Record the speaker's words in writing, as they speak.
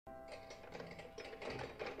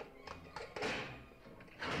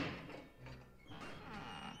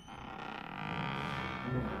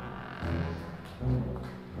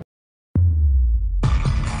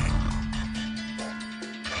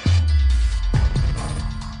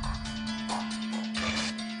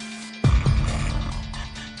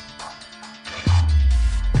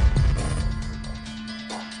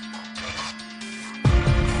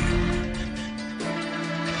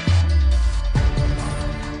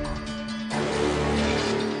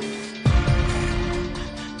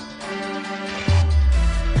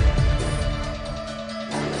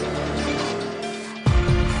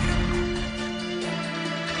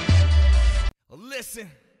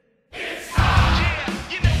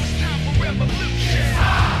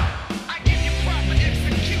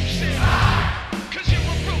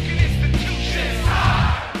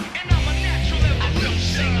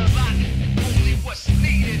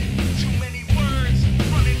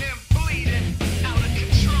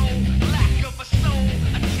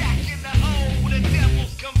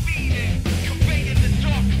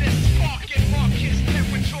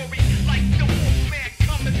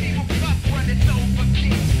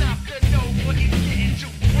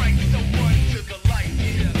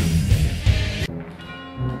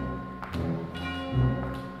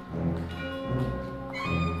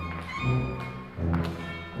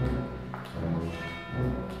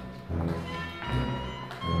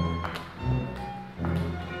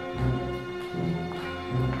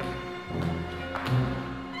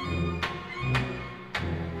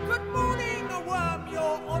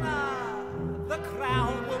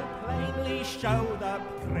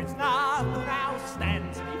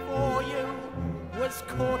stands before you was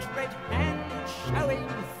caught red-handed, showing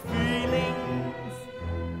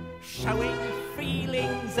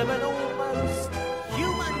feelings of an almost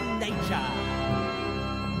human nature.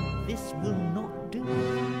 This will not do.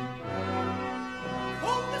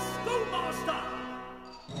 Call the schoolmaster!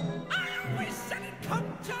 I always said it come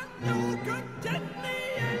to no good, didn't me?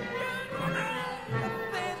 And you're gonna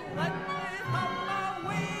then let me on my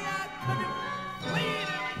way. I could have played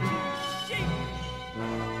it to sheep,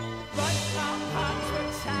 but our hearts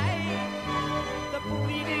were tied. The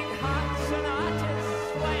bleeding hearts and artists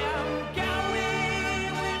way I'm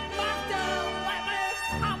going. We must let me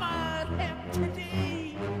come at him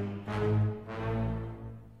today.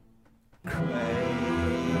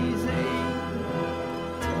 Crazy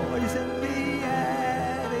toys in the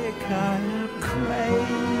attic. I am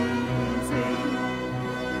crazy,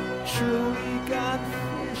 truly gone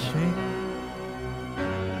fishing.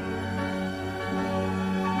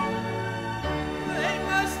 They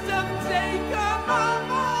must have taken my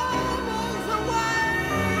marbles away.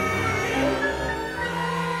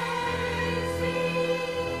 Crazy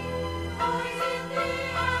toys in the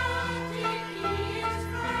attic. He is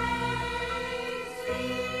crazy.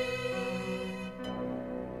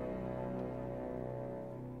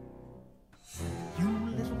 You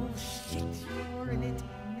little shit, you're in it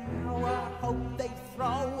now. I hope they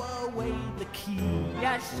throw away the key.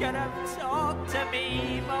 You should have talked to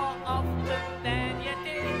me more often than you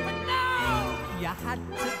did, but no! You had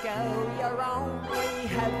to go your own way.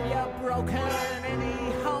 Have you broken any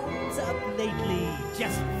homes up lately?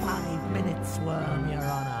 Just 5 minutes, Worm, Your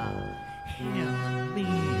Honor. Him and me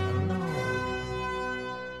alone.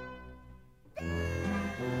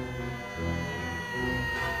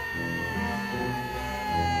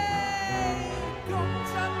 Come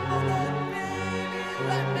to mother, baby,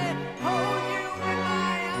 let me hold you in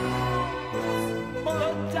my arms.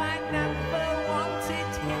 But I never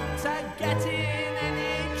wanted him to get in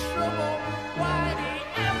any trouble. Why'd he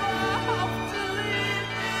ever have to leave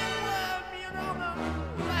me? Worm, Your Honor,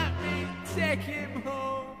 let me take him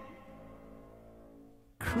home.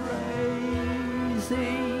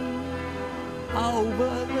 Crazy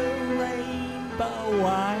over the rainbow,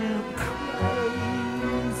 I am crazy.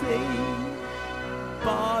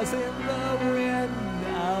 Bars in the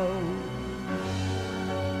window.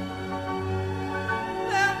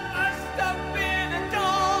 There must have been a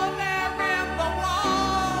door there in the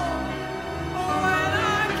wall when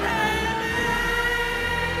I came in.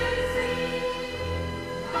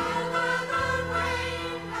 Over the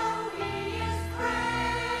rainbow, he is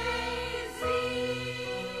crazy.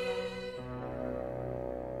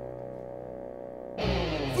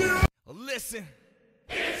 Listen.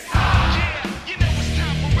 Yeah, you know it's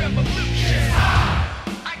time for revolution.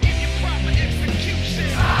 I give you proper execution.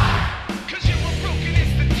 'Cause you're a broken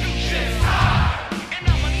institution. And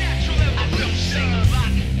I'm a natural evolution.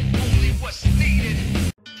 Only what's needed.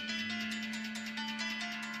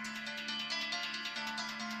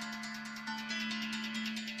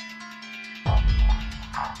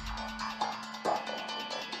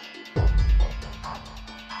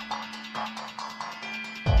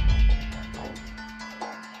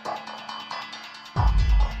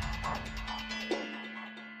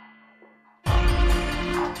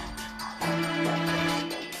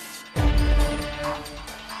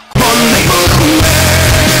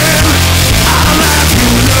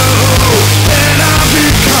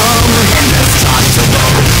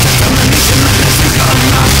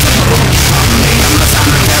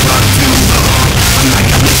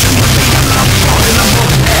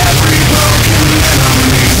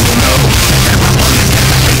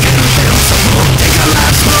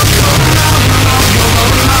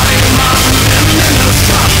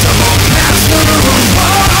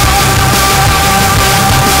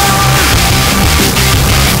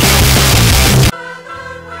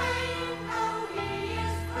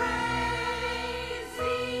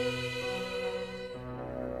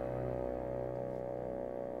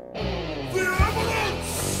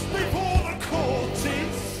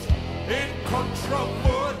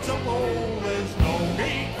 There's no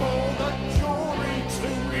need for the jury to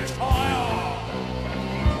retire.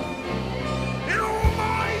 In all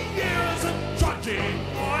my years of judging,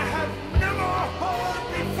 I have never heard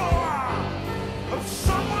before of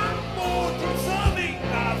someone more deserving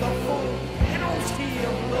of the full penalty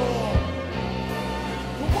of law.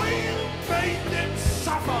 The way you made them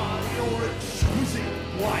suffer your exquisite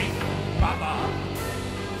way, brother,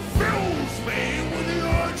 fills me with the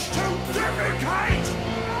urge to defecate.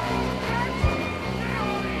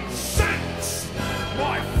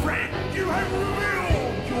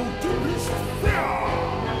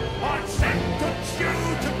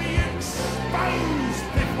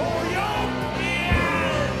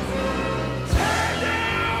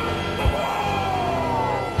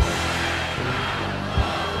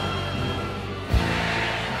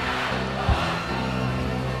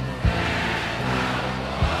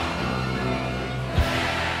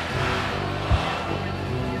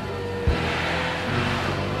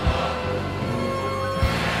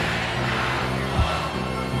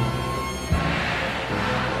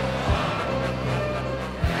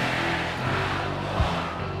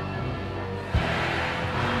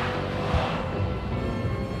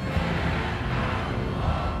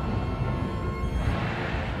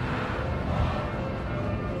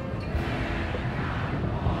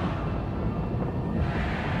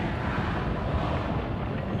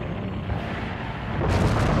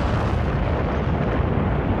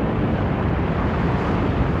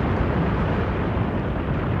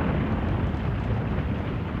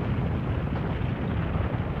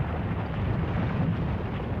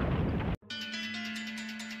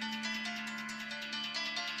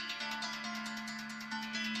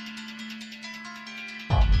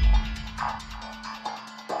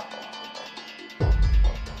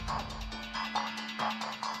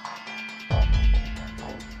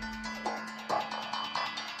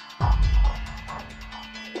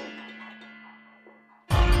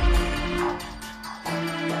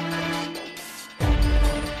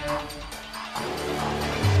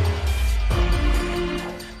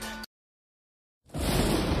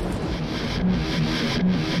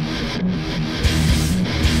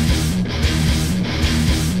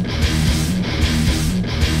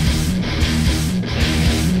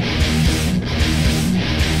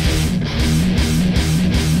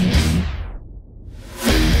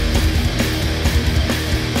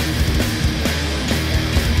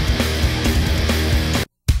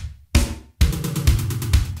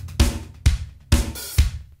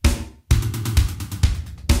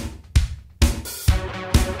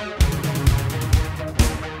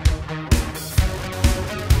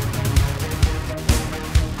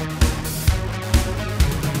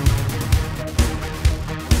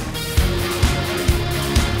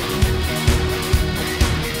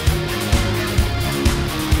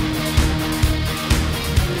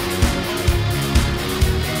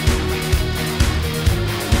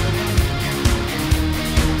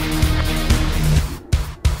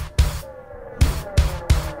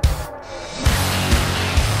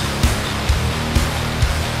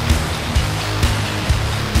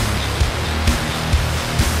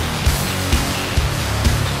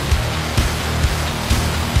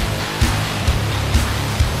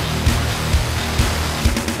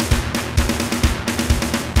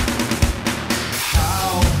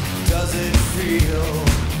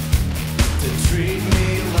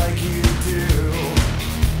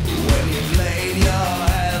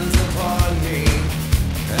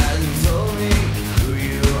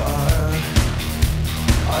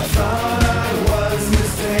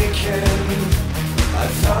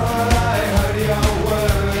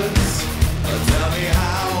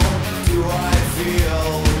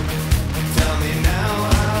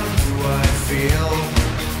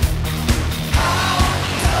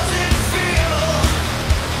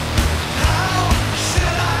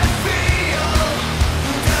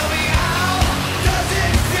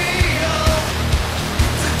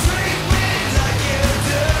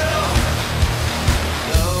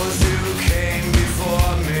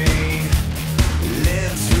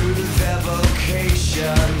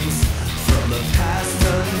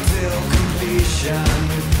 attention.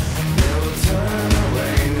 They will turn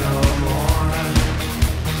away no more.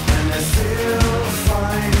 And I still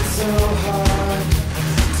find it so hard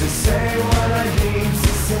to say what I need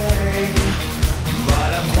to say. But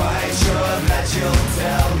I'm quite sure that you'll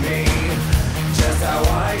tell me just how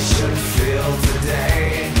I should feel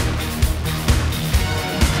today.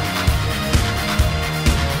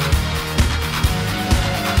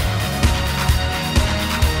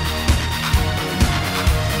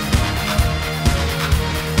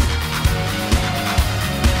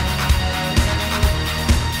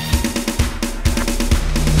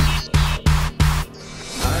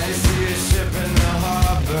 I see a ship in the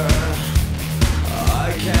harbor.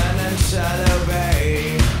 I can't shadow